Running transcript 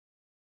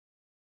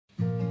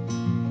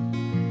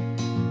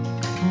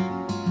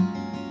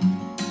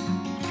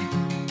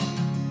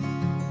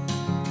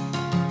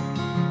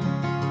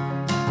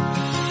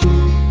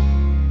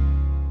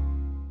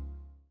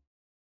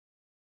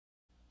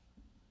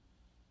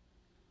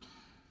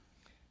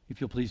If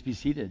you'll please be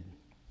seated.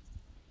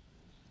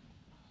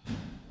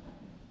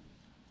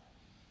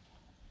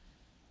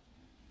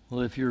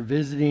 Well, if you're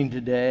visiting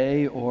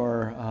today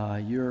or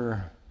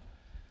you're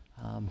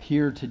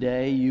here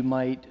today, you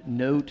might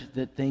note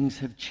that things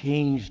have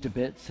changed a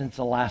bit since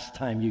the last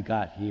time you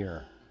got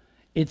here.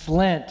 It's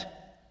Lent,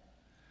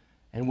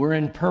 and we're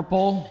in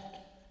purple.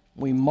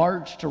 We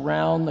marched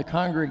around the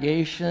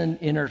congregation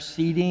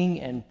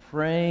interceding and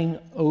praying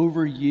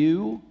over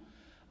you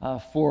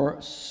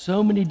for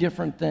so many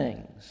different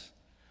things,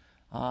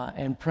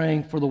 and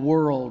praying for the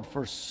world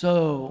for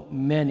so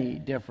many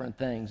different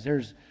things.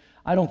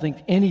 I don't think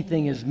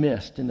anything is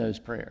missed in those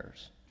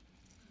prayers.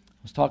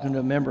 I was talking to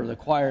a member of the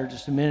choir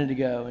just a minute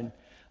ago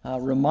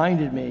and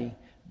reminded me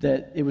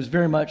that it was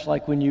very much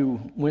like when you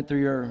went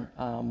through your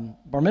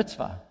bar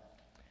mitzvah,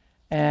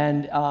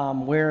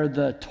 and where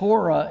the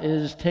Torah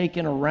is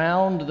taken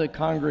around the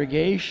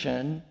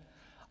congregation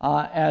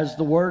as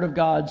the Word of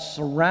God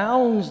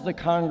surrounds the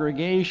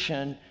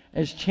congregation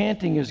as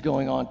chanting is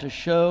going on to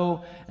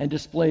show and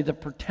display the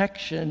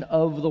protection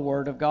of the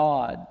Word of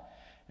God.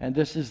 And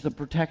this is the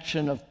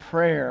protection of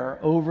prayer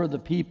over the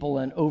people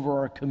and over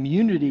our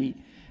community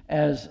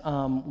as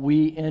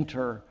we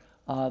enter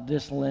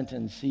this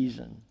Lenten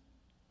season.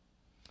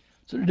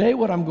 So today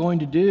what I'm going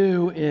to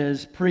do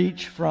is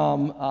preach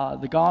from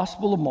the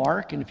Gospel of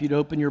Mark. And if you'd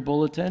open your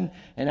bulletin,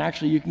 and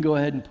actually you can go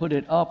ahead and put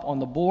it up on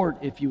the board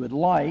if you would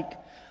like.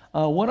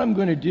 What I'm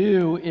going to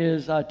do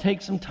is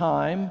take some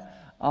time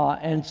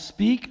and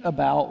speak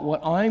about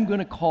what I'm going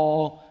to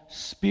call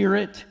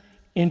spirit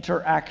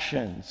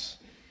interactions.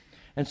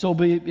 And so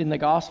we'll be in the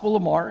Gospel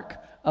of Mark.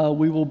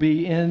 We will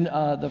be in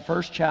the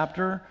first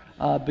chapter,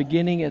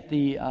 beginning at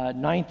the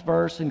 9th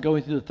verse and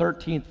going through the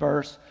 13th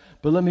verse.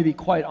 But let me be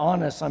quite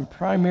honest, I'm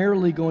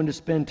primarily going to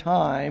spend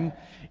time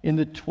in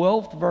the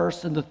 12th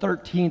verse and the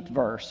 13th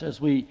verse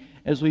as we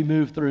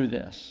move through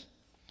this.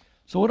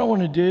 So what I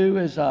want to do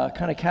is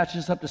kind of catch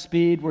us up to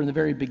speed. We're in the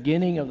very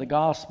beginning of the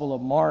Gospel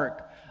of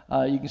Mark.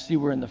 You can see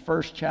we're in the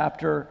first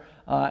chapter.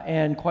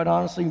 And quite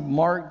honestly,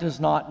 Mark does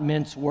not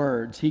mince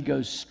words. He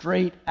goes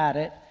straight at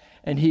it,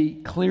 and he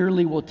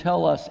clearly will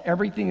tell us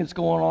everything that's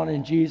going on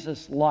in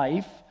Jesus'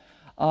 life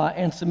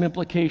and some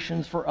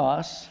implications for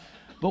us.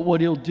 But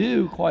what he'll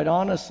do, quite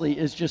honestly,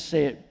 is just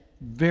say it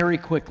very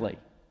quickly.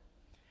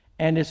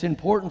 And it's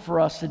important for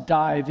us to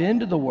dive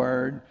into the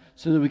Word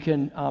so that we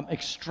can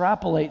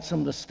extrapolate some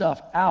of the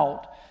stuff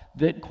out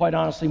that, quite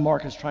honestly,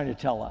 Mark is trying to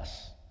tell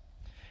us.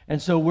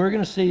 And so we're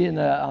going to see in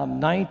the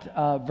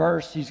 9th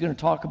verse, he's going to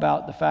talk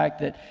about the fact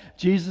that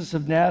Jesus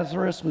of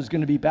Nazareth was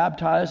going to be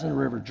baptized in the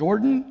River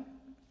Jordan.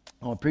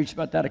 I preached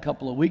about that a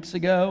couple of weeks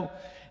ago.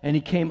 And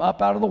he came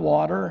up out of the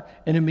water,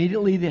 and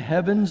immediately the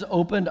heavens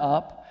opened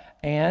up,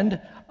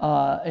 and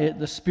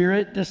the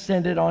Spirit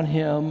descended on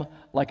him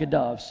like a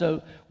dove.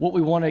 So what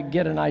we want to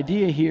get an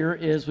idea here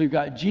is we've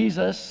got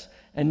Jesus,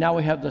 and now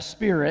we have the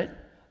Spirit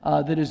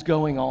that is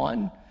going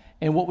on.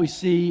 And what we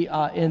see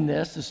in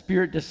this, the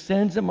Spirit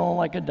descends him on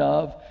like a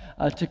dove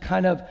to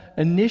kind of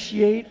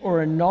initiate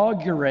or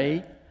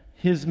inaugurate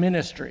his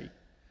ministry.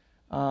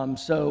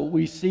 So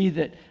we see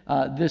that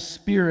this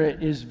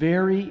Spirit is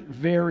very,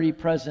 very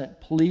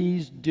present.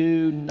 Please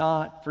do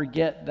not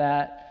forget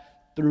that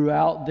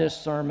throughout this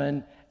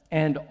sermon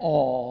and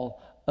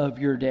all of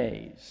your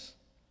days.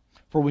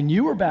 For when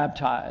you were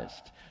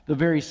baptized, the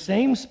very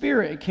same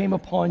Spirit came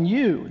upon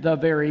you. The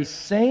very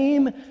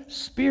same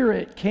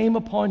Spirit came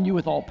upon you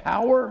with all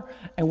power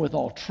and with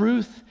all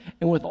truth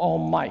and with all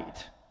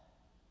might.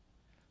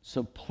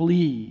 So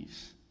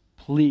please,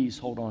 please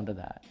hold on to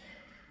that.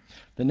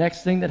 The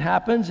next thing that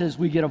happens is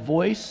we get a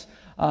voice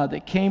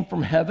that came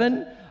from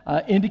heaven,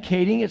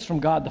 indicating it's from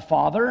God the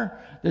Father,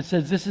 that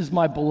says, "This is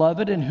my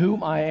beloved in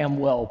whom I am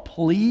well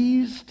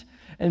pleased."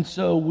 And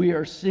so we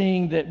are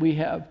seeing that we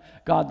have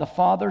God the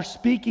Father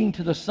speaking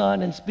to the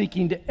Son and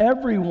speaking to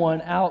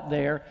everyone out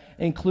there,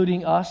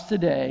 including us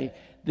today,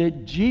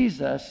 that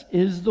Jesus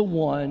is the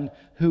one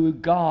who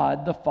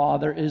God the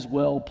Father is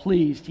well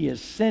pleased. He has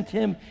sent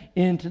him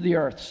into the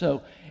earth.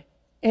 So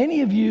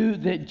any of you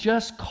that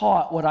just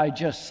caught what I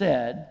just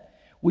said,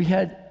 we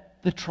had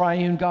the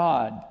triune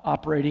God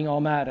operating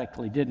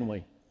automatically, didn't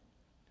we?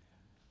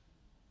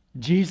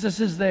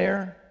 Jesus is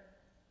there,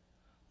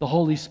 the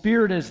Holy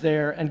Spirit is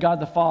there, and God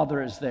the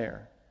Father is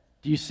there.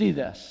 Do you see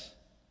this?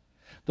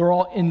 They're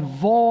all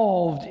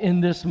involved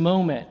in this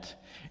moment,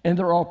 and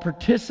they're all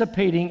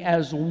participating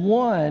as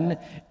one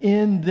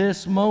in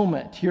this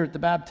moment here at the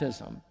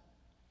baptism.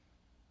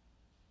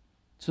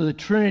 So the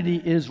Trinity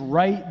is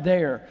right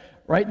there,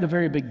 right in the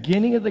very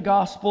beginning of the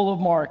Gospel of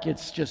Mark.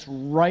 It's just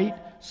right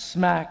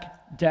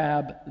smack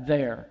dab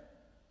there.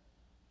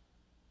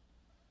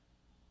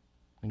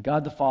 And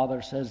God the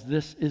Father says,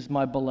 "This is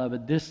my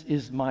beloved, this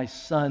is my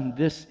Son,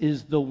 this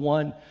is the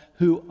one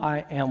who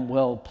I am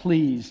well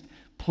pleased."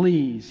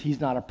 Please,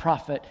 he's not a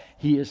prophet.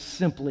 He is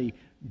simply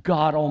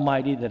God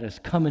Almighty that has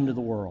come into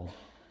the world.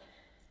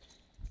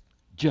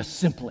 Just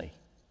simply.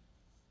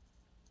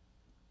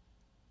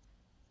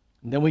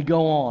 And then we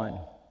go on.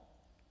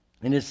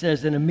 And it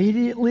says, and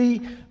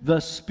immediately the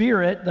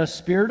Spirit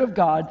of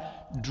God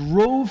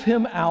drove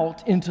him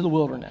out into the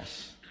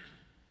wilderness.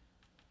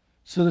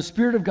 So the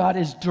Spirit of God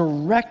is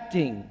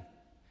directing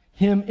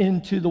him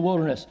into the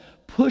wilderness,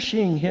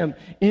 pushing him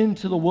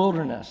into the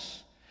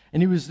wilderness.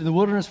 And he was in the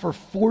wilderness for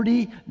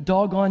 40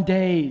 doggone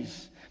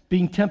days,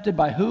 being tempted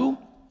by who?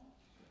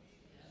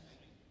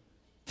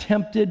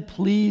 Tempted,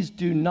 please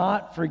do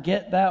not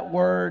forget that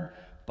word,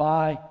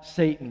 by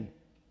Satan.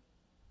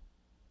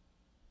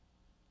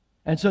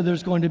 And so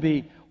there's going to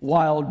be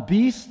wild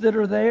beasts that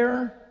are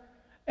there,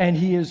 and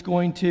he is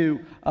going to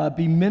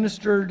be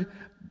ministered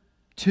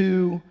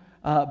to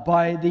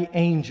by the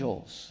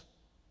angels.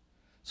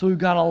 So we've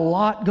got a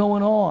lot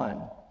going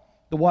on.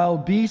 The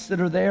wild beasts that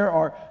are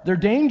there they're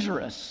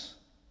dangerous,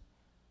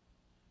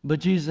 but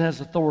Jesus has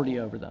authority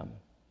over them.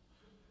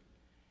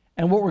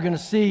 And what we're going to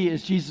see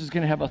is Jesus is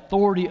going to have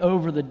authority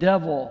over the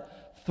devil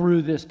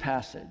through this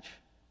passage.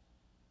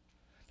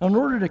 Now, in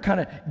order to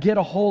kind of get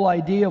a whole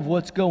idea of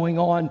what's going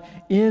on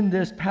in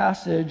this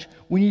passage,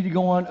 we need to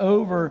go on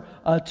over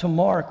to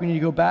Mark. We need to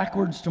go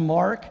backwards to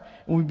Mark,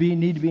 and we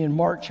need to be in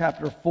Mark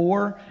chapter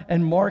 4.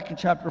 And Mark in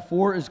chapter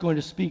 4 is going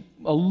to speak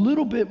a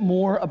little bit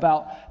more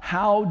about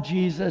how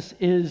Jesus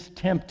is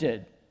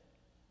tempted.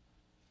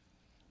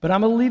 But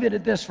I'm going to leave it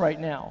at this right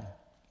now.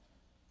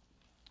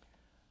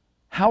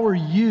 How are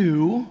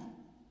you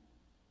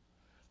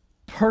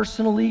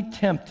personally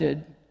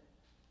tempted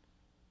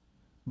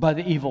by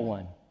the evil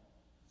one?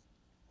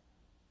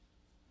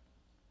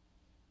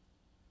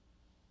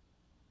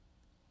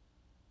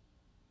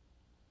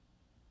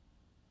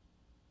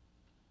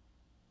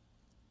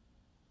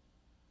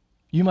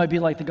 You might be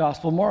like the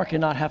Gospel of Mark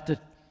and not have to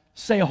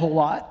say a whole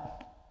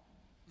lot.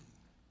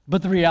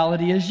 But the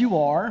reality is you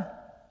are.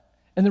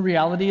 And the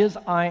reality is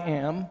I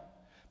am.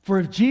 For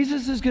if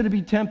Jesus is going to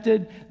be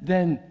tempted,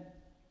 then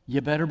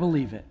you better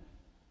believe it.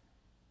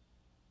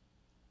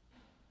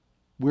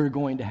 We're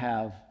going to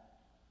have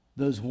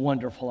those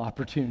wonderful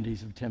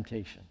opportunities of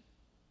temptation.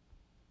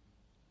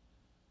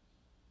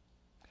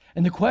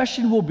 And the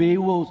question will be,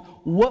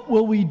 what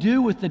will we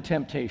do with the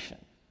temptation?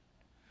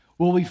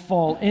 Will we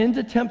fall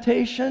into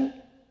temptation?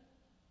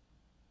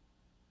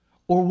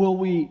 Or will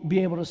we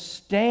be able to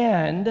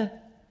stand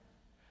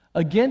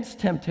against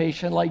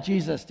temptation like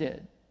Jesus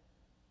did?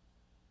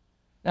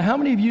 Now, how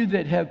many of you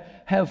that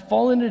have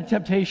fallen into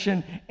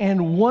temptation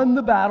and won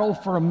the battle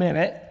for a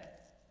minute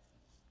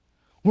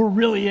were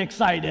really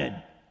excited?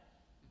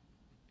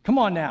 Come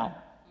on now,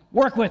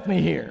 work with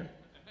me here.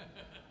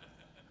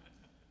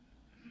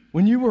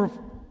 When you were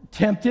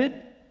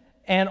tempted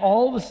and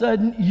all of a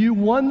sudden you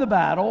won the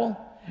battle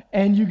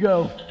and you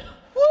go,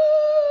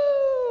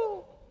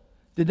 woo!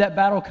 Did that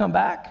battle come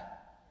back?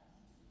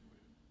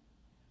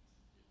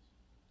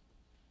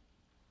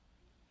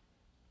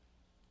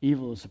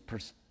 Evil is a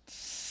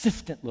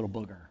persistent little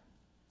booger,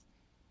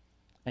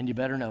 and you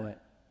better know it.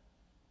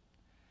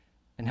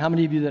 And how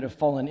many of you that have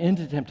fallen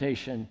into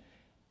temptation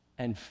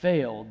and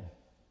failed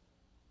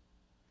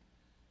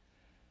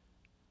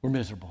were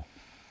miserable?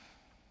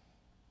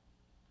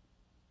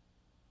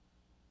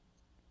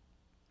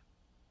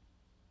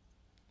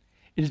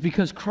 It is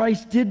because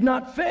Christ did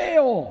not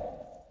fail.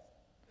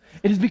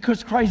 It is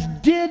because Christ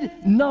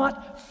did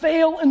not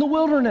fail in the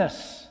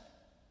wilderness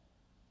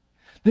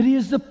that he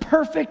is the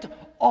perfect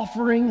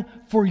offering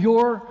for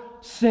your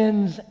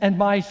sins and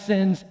my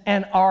sins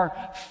and our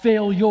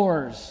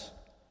failures.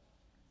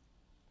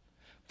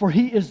 For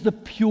he is the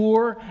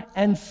pure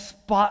and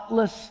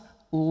spotless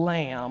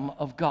Lamb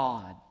of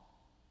God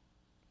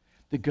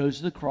that goes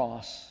to the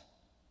cross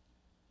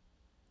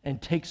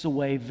and takes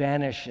away,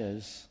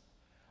 vanishes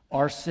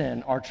our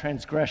sin, our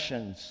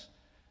transgressions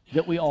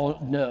that we all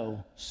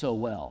know so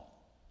well.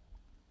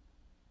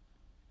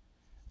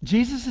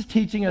 Jesus is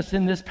teaching us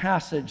in this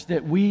passage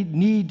that we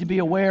need to be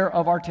aware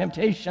of our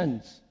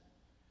temptations.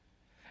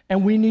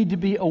 And we need to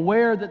be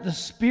aware that the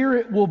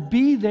Spirit will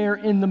be there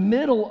in the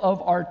middle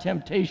of our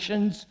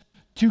temptations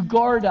to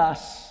guard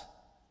us.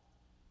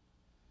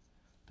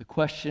 The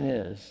question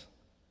is,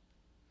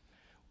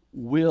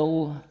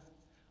 will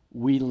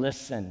we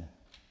listen?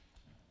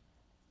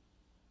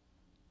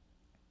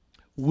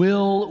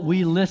 Will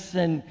we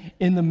listen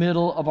in the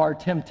middle of our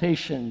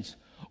temptations?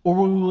 Or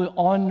will we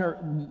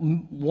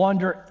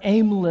wander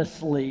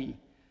aimlessly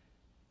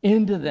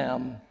into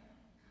them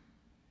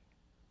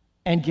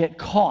and get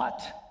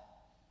caught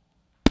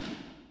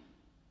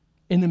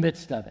in the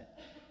midst of it?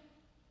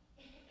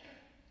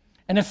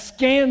 And a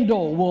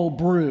scandal will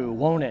brew,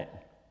 won't it?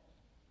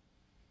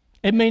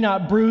 It may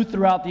not brew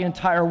throughout the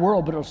entire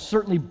world, but it'll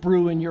certainly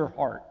brew in your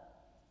heart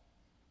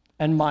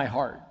and my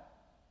heart.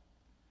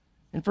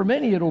 And for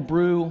many, it'll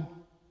brew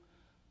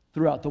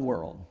throughout the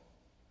world.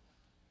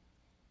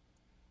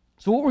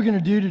 So what we're going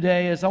to do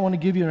today is I want to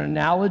give you an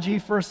analogy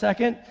for a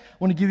second. I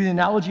want to give you the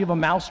analogy of a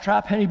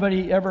mousetrap.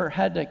 Anybody ever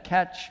had to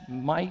catch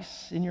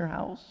mice in your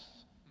house?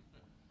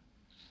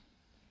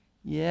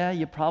 Yeah,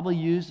 you probably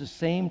use the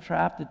same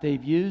trap that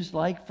they've used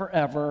like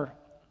forever.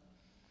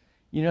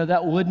 You know,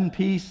 that wooden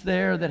piece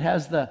there that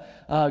has the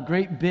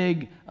great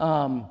big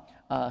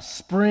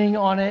spring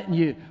on it, and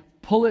you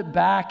pull it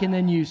back, and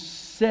then you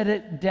set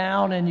it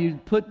down, and you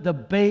put the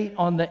bait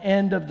on the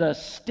end of the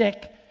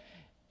stick,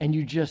 and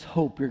you just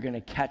hope you're going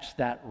to catch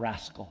that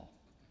rascal.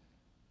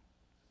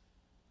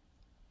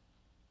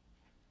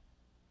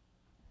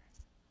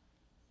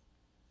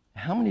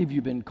 How many of you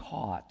have been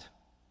caught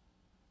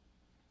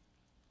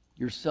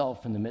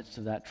yourself in the midst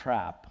of that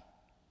trap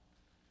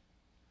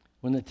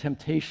when the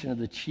temptation of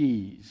the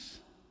cheese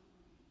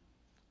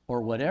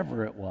or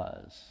whatever it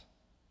was,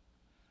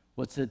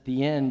 what's at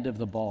the end of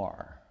the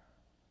bar?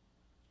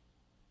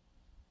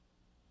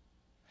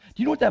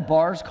 Do you know what that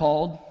bar is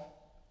called?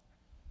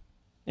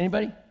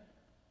 Anybody?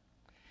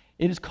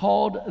 It is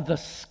called the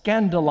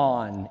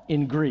scandalon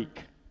in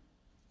Greek.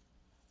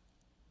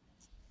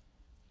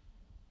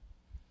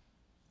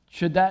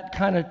 Should that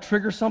kind of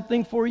trigger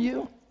something for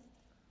you?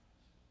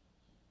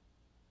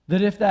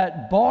 That if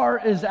that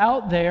bar is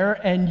out there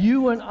and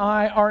you and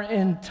I are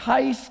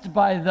enticed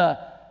by the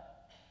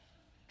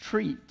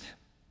treat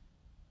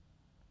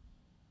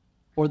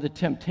or the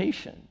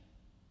temptation,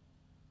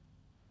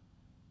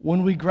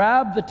 when we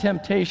grab the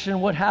temptation,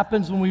 what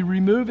happens when we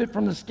remove it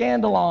from the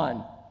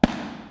scandalon?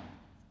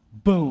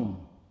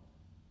 Boom,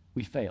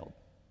 we failed.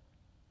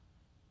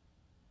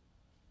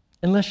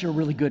 Unless you're a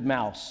really good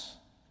mouse,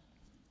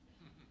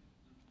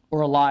 or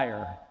a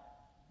liar,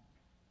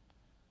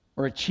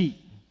 or a cheat,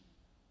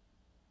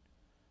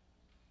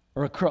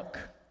 or a crook,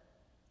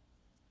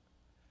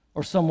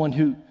 or someone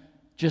who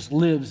just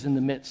lives in the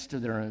midst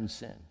of their own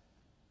sin.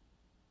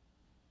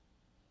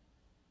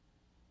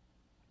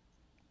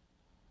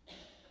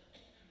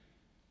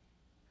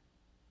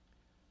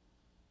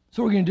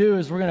 So what we're going to do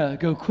is we're going to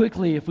go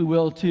quickly, if we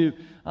will, to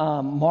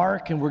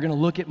Mark, and we're going to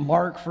look at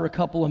Mark for a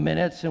couple of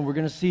minutes, and we're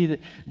going to see that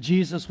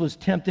Jesus was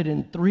tempted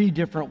in 3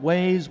 different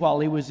ways while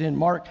he was in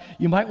Mark.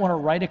 You might want to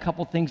write a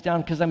couple things down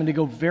because I'm going to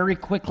go very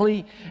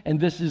quickly, and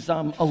this is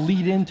a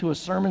lead into a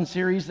sermon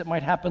series that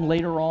might happen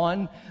later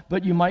on,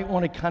 but you might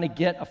want to kind of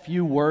get a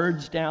few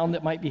words down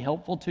that might be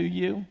helpful to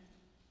you.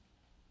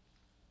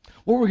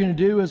 What we're going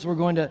to do is we're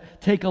going to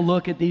take a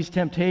look at these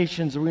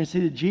temptations. We're going to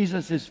see that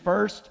Jesus is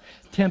first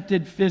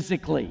tempted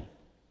physically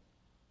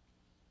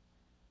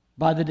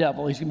by the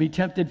devil. He's going to be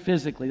tempted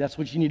physically. That's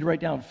what you need to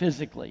write down,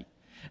 physically.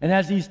 And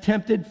as he's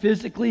tempted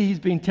physically, he's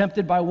being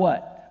tempted by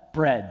what?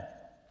 Bread.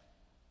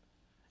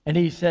 And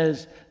he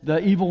says, the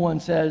evil one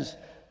says,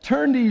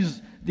 turn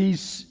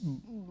these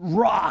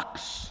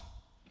rocks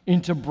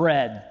into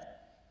bread.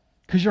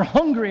 Because you're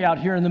hungry out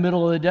here in the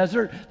middle of the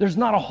desert. There's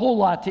not a whole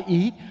lot to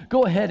eat.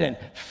 Go ahead and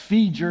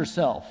feed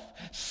yourself.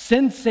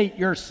 Sensate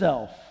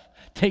yourself.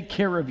 Take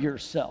care of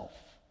yourself.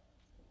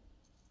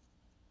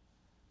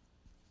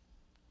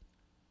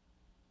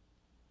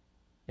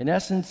 In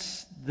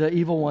essence, the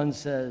evil one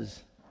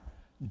says,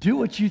 do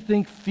what you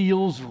think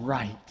feels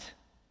right.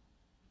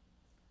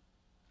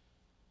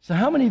 So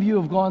how many of you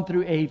have gone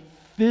through a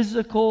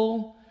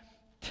physical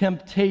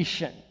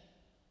temptation?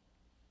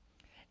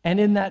 And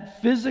in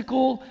that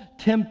physical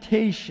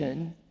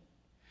temptation,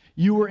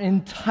 you were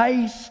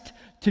enticed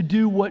to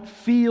do what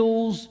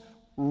feels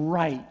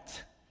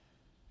right.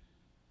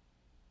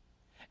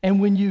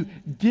 And when you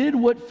did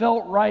what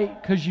felt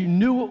right because you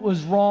knew it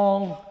was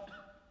wrong,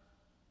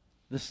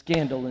 the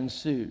scandal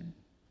ensued.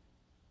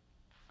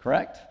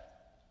 Correct?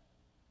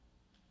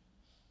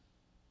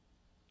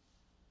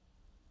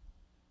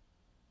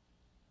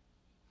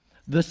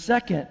 The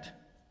second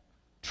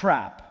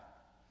trap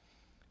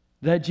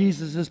that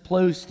Jesus is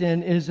placed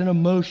in is an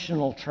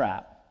emotional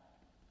trap.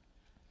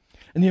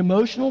 And the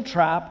emotional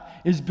trap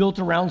is built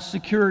around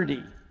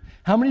security.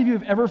 How many of you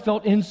have ever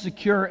felt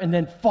insecure and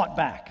then fought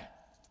back?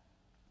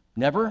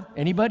 Never?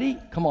 Anybody?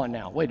 Come on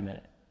now, wait a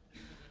minute.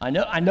 I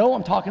know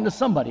I'm talking to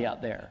somebody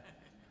out there.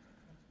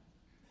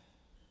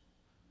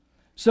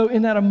 So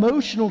in that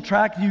emotional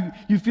track,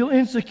 you feel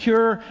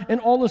insecure, and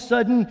all of a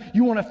sudden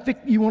you want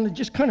to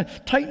just kind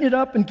of tighten it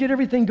up and get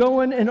everything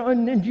going,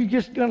 and you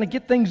just going to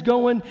get things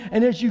going.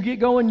 And as you get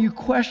going, you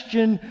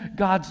question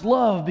God's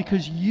love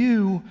because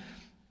you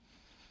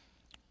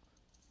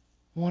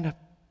want to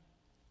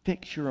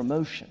fix your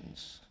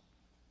emotions.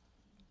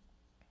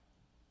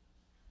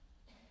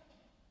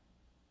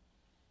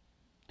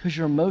 Because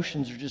your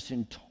emotions are just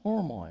in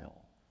turmoil.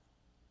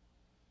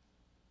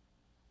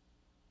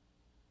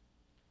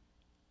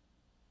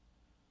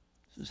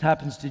 This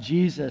happens to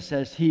Jesus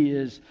as he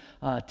is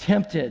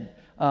tempted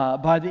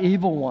by the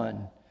evil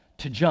one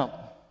to jump.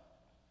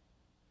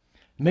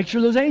 Make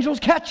sure those angels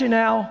catch you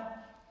now.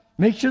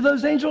 Make sure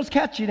those angels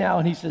catch you now.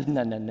 And he says,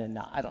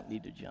 no, I don't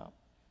need to jump.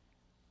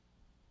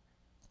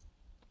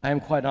 I am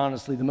quite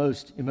honestly the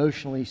most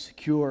emotionally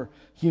secure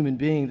human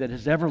being that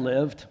has ever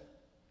lived.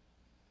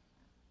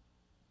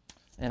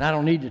 And I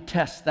don't need to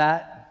test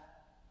that.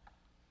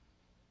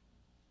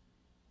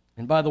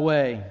 And by the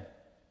way,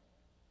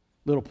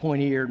 little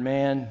pointy-eared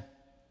man,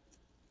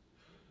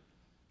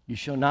 you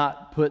shall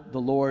not put the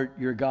Lord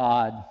your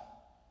God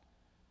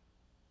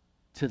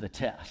to the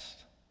test.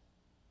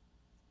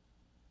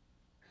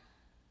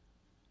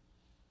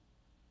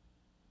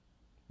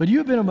 But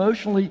you've been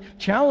emotionally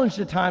challenged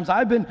at times.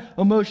 I've been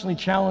emotionally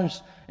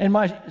challenged, and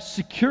my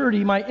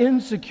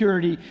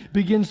insecurity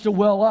begins to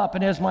well up.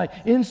 And as my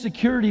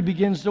insecurity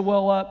begins to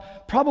well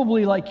up,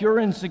 probably like your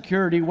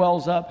insecurity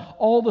wells up,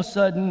 all of a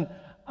sudden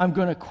I'm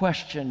going to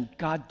question,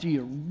 God, do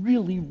you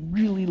really,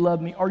 really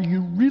love me? Are you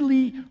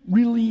really,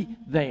 really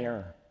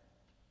there?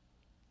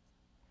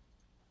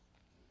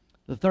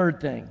 The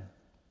third thing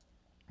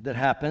that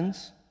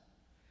happens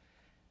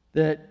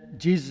that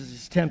Jesus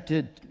is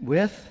tempted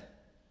with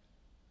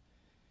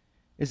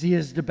is he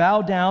is to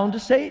bow down to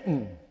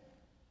Satan.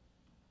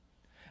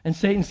 And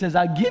Satan says,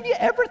 I'll give you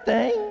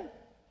everything.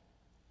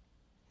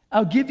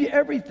 I'll give you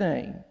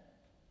everything.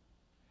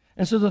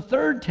 And so the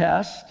third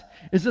test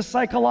is a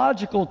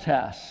psychological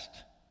test.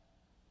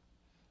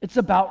 It's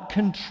about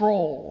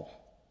control.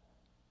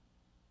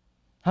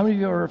 How many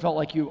of you ever felt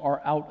like you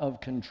are out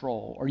of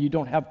control, or you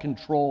don't have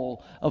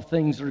control of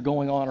things that are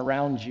going on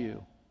around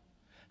you?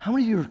 How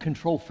many of you are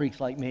control freaks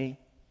like me?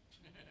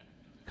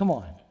 Come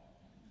on.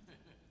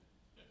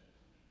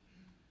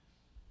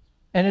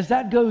 And as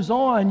that goes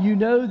on, you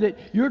know that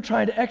you're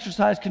trying to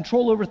exercise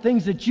control over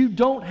things that you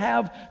don't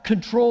have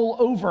control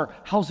over.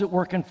 How's it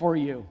working for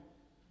you?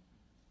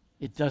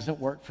 It doesn't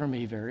work for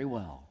me very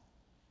well.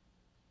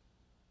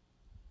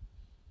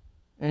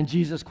 And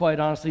Jesus quite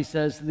honestly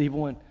says to the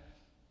evil one,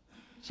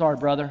 sorry,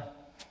 brother.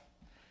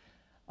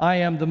 I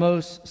am the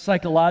most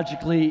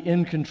psychologically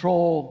in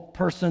control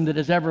person that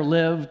has ever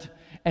lived,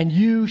 and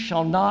you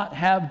shall not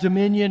have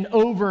dominion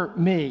over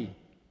me.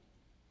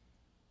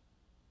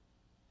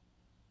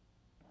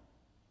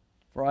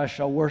 For I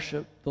shall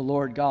worship the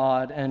Lord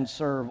God and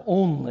serve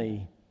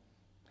only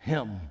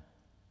Him.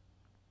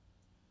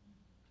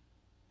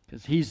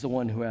 Because He's the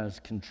one who has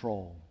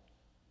control.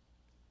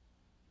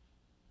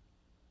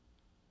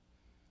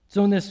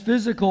 So in this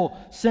physical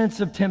sense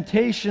of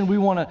temptation, we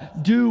want to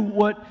do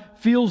what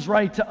feels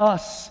right to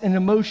us. In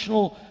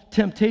emotional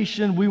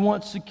temptation, we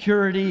want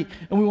security,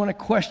 and we want to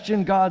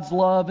question God's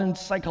love. And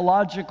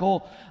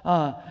psychological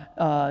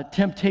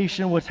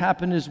temptation, what's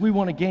happened is we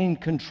want to gain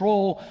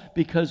control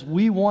because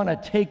we want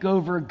to take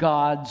over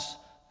God's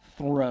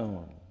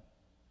throne.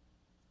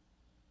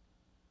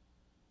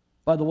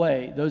 By the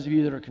way, those of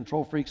you that are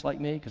control freaks like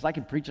me, because I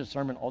can preach a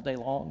sermon all day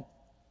long,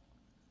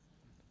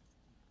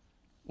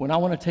 when I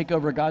want to take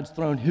over God's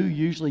throne, who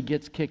usually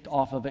gets kicked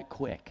off of it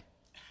quick?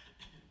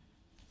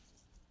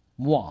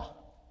 Moi.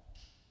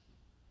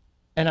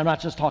 And I'm not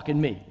just talking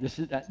me.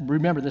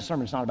 Remember, this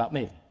sermon's not about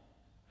me.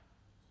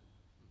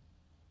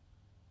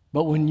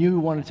 But when you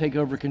want to take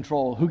over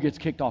control, who gets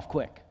kicked off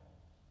quick?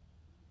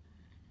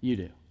 You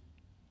do.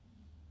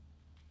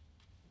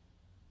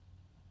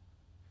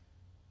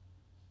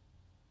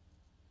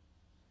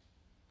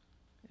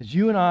 As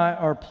you and I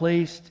are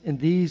placed in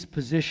these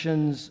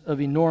positions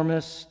of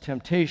enormous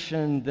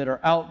temptation that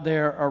are out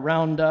there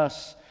around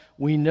us,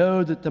 we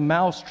know that the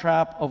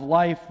mousetrap of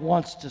life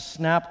wants to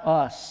snap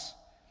us.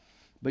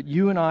 But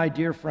you and I,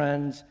 dear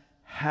friends,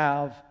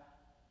 have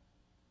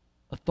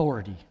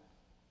authority.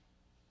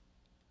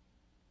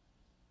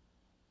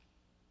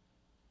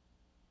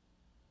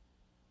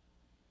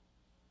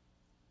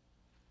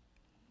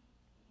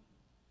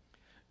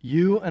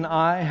 You and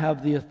I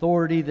have the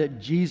authority that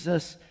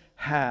Jesus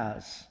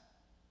has.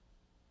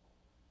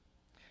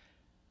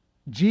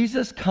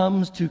 Jesus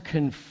comes to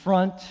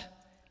confront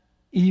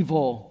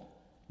evil,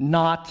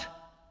 not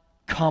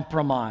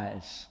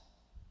compromise.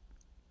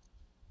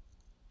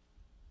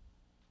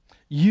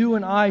 You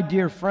and I,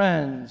 dear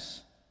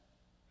friends,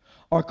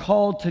 are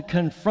called to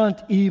confront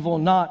evil,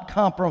 not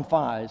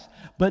compromise,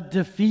 but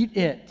defeat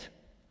it.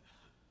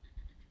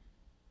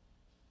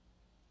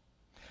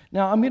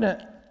 Now,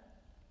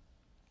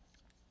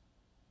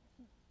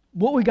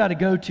 what we got to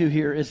go to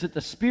here is that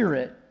the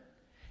Spirit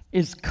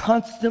is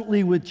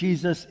constantly with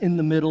Jesus in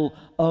the middle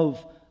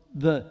of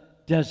the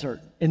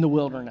desert, in the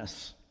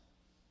wilderness.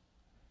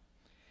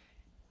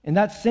 And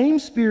that same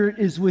Spirit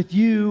is with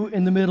you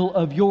in the middle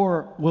of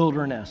your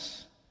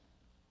wilderness.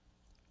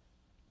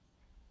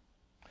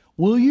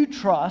 Will you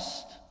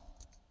trust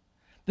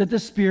that the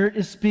Spirit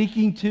is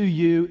speaking to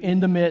you in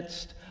the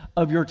midst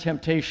of your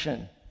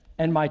temptation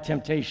and my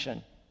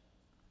temptation?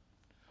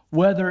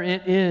 Whether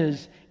it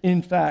is,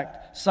 in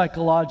fact,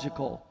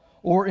 psychological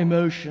or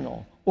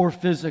emotional or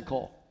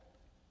physical.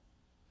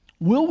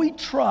 Will we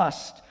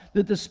trust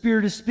that the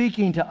Spirit is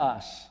speaking to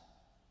us?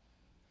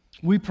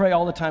 We pray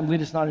all the time,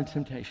 lead us not into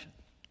temptation.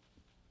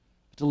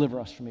 Deliver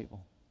us from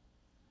evil.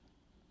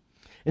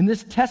 And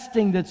this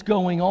testing that's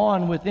going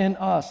on within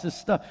us,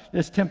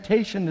 this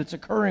temptation that's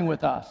occurring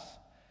with us,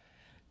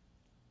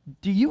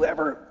 do you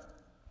ever,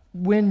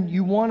 when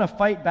you want to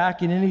fight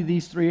back in any of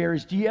these three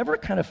areas, do you ever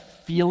kind of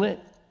feel it?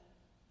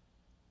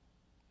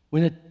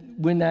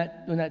 When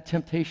that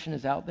temptation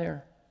is out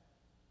there?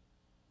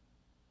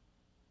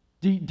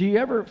 Do you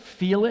ever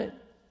feel it?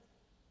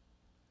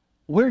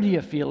 Where do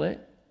you feel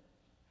it?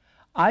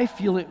 I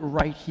feel it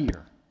right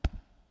here.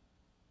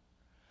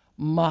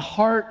 My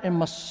heart and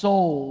my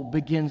soul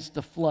begins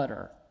to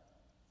flutter.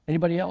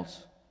 Anybody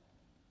else?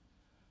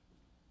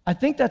 I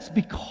think that's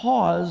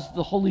because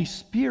the Holy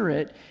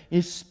Spirit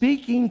is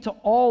speaking to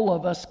all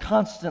of us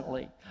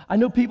constantly. I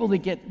know people that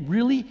get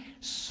really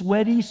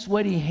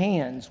sweaty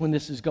hands when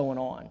this is going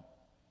on.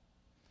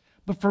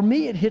 But for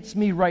me, it hits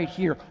me right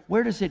here.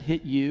 Where does it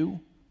hit you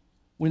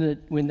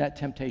when that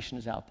temptation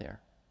is out there?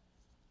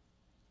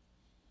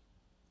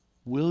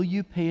 Will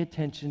you pay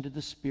attention to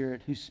the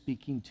Spirit who's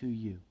speaking to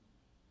you?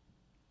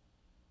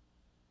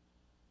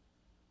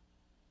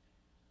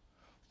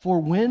 For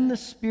when the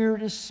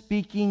Spirit is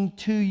speaking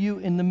to you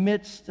in the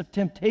midst of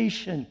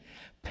temptation,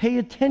 pay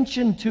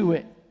attention to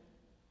it.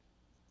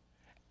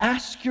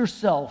 Ask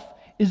yourself,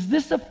 is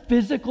this a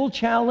physical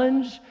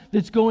challenge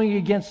that's going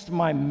against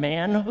my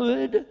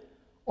manhood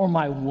or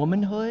my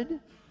womanhood?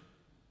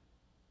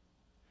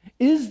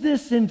 Is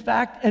this, in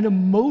fact, an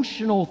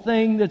emotional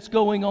thing that's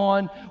going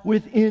on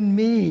within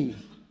me?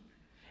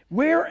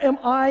 Where am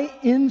I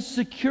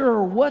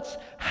insecure? What's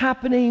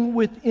happening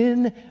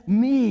within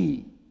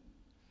me?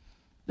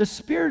 The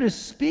Spirit is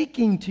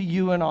speaking to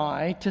you and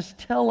I to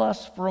tell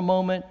us for a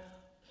moment,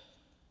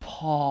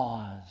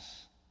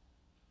 pause.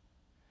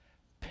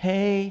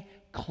 Pay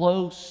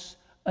close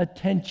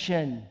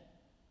attention.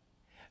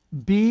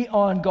 Be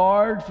on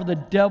guard, for the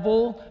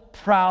devil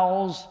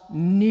prowls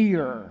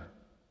near.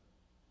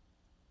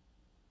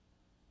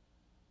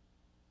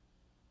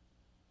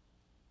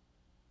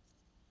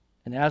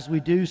 And as we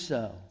do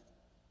so,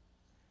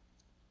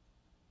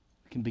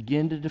 we can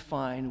begin to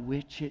define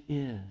which it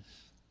is.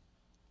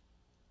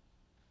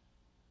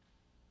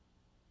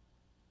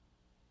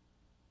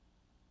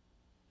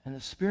 And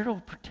the Spirit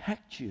will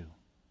protect you.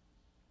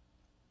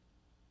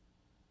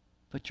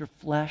 But your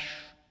flesh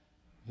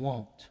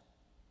won't.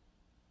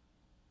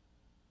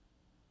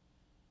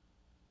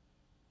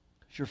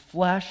 Your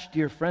flesh,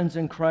 dear friends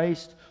in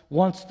Christ,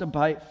 wants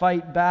to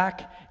fight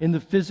back in the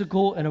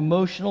physical and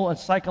emotional and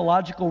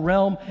psychological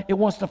realm. It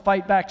wants to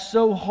fight back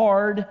so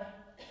hard.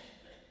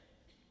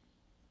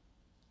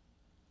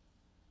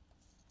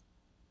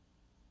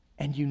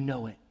 And you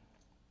know it.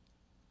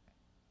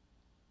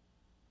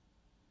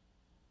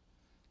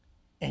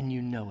 And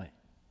you know it.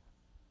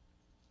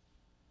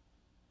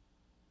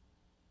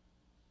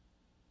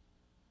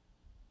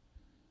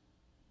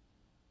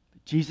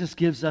 But Jesus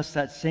gives us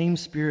that same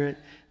Spirit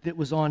that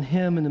was on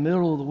him in the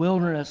middle of the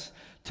wilderness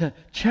to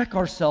check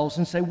ourselves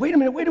and say, wait a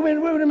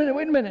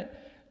minute.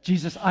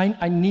 Jesus,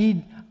 I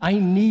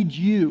need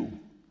you.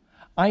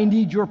 I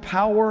need your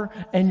power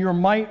and your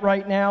might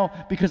right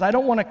now because I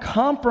don't want to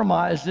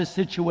compromise this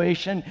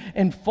situation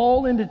and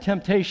fall into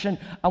temptation.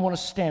 I want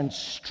to stand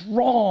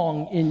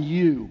strong in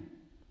you.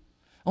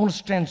 I want to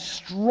stand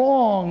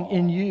strong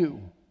in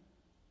you.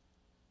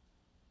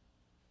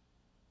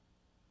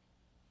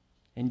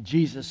 And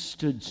Jesus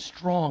stood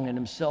strong in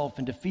himself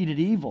and defeated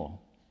evil.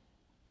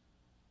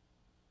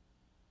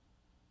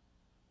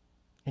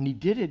 And he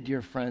did it,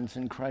 dear friends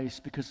in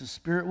Christ, because the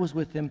Spirit was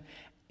with him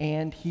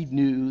and he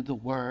knew the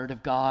Word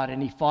of God,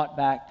 and he fought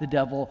back the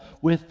devil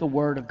with the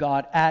Word of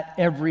God at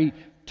every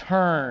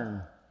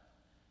turn.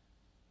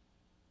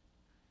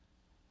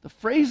 The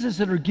phrases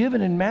that are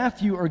given in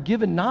Matthew are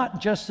given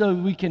not just so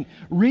we can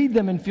read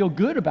them and feel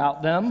good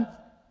about them.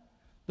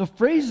 The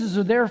phrases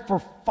are there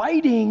for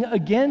fighting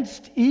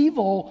against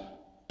evil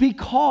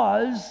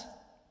because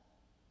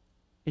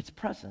it's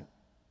present.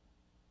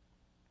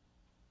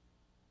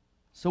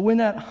 So when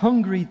that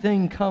hungry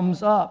thing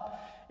comes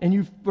up and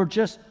you are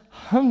just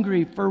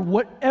hungry for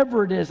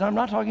whatever it is, I'm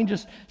not talking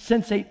just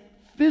sensate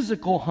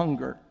physical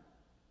hunger.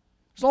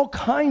 There's all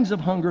kinds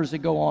of hungers that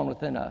go on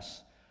within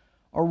us.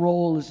 Our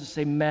role is to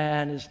say,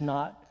 man is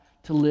not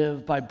to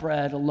live by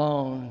bread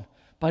alone,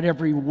 but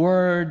every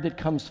word that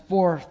comes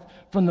forth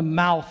from the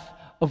mouth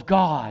of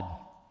God.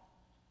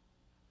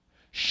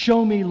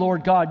 Show me,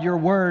 Lord God, your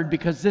word,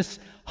 because this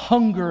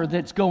hunger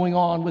that's going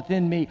on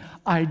within me,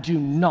 I do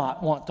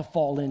not want to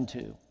fall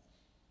into.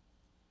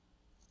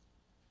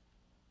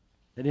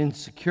 That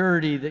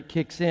insecurity that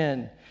kicks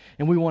in,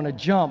 and we want to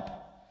jump,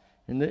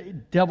 and the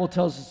devil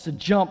tells us to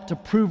jump to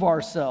prove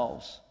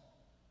ourselves.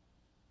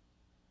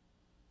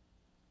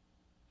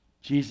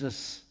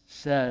 Jesus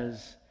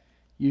says,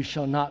 you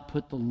shall not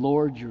put the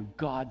Lord your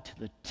God to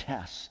the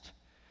test.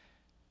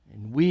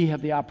 And we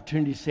have the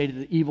opportunity to say to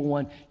the evil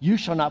one, you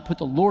shall not put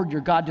the Lord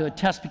your God to the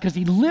test because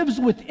he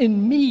lives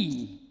within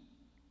me.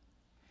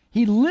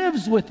 He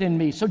lives within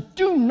me. So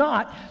do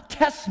not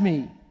test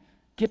me.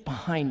 Get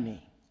behind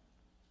me.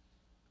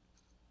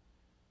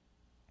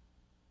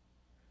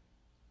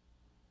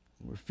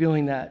 We're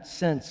feeling that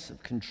sense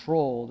of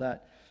control,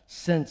 that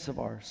sense of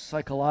our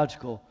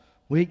psychological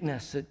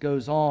weakness that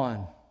goes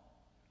on.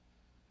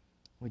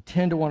 We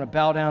tend to want to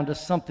bow down to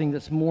something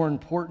that's more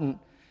important,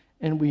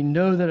 and we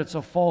know that it's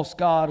a false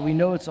God. We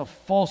know it's a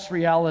false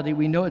reality.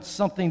 We know it's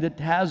something that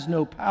has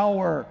no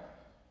power.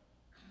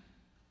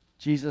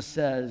 Jesus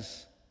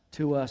says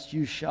to us,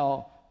 you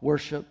shall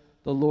worship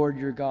the Lord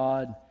your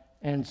God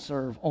and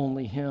serve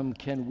only him.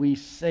 Can we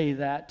say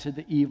that to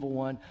the evil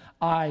one?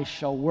 I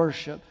shall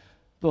worship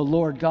the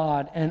Lord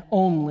God and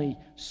only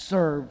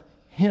serve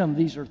him.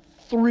 These are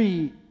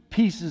three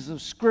pieces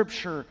of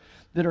scripture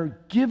that are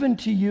given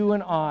to you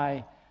and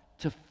I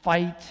to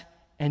fight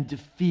and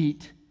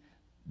defeat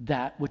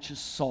that which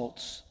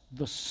assaults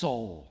the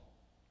soul.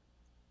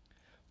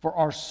 For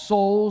our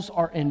souls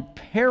are in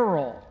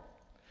peril.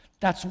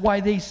 That's why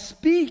they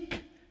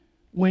speak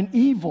when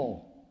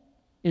evil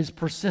is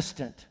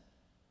persistent.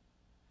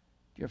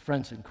 Dear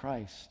friends in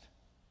Christ,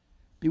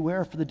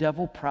 beware, for the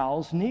devil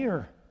prowls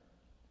near,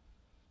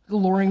 the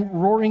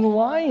roaring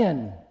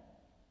lion.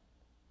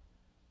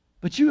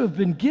 But you have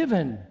been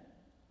given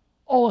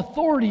all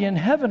authority in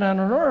heaven and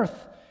on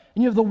earth,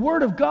 and you have the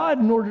Word of God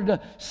in order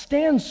to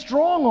stand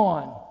strong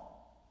on.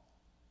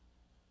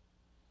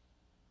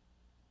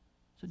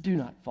 So do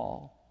not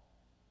fall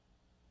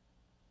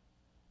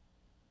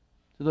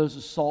to those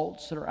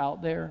assaults that are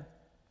out there,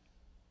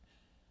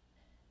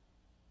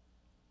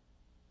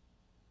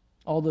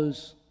 all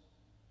those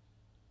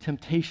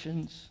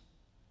temptations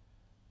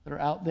that are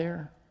out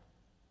there,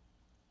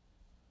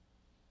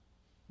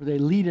 where they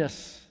lead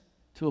us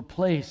to a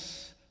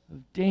place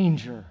of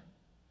danger,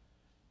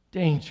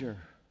 danger,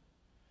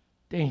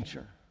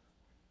 danger.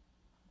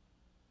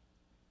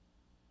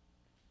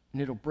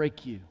 And it'll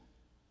break you.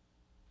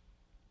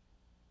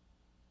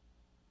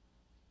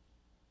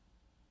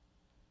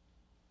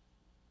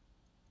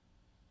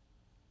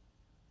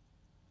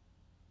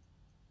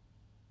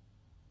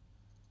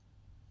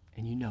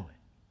 And you know it.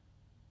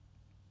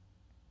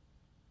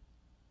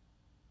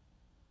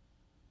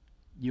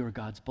 You are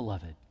God's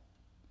beloved.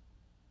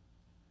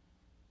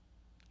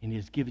 And He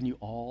has given you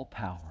all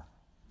power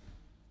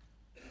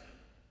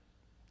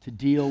to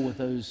deal with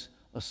those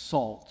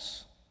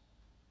assaults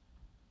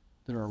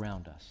that are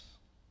around us.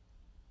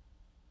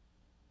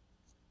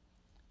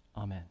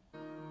 Amen.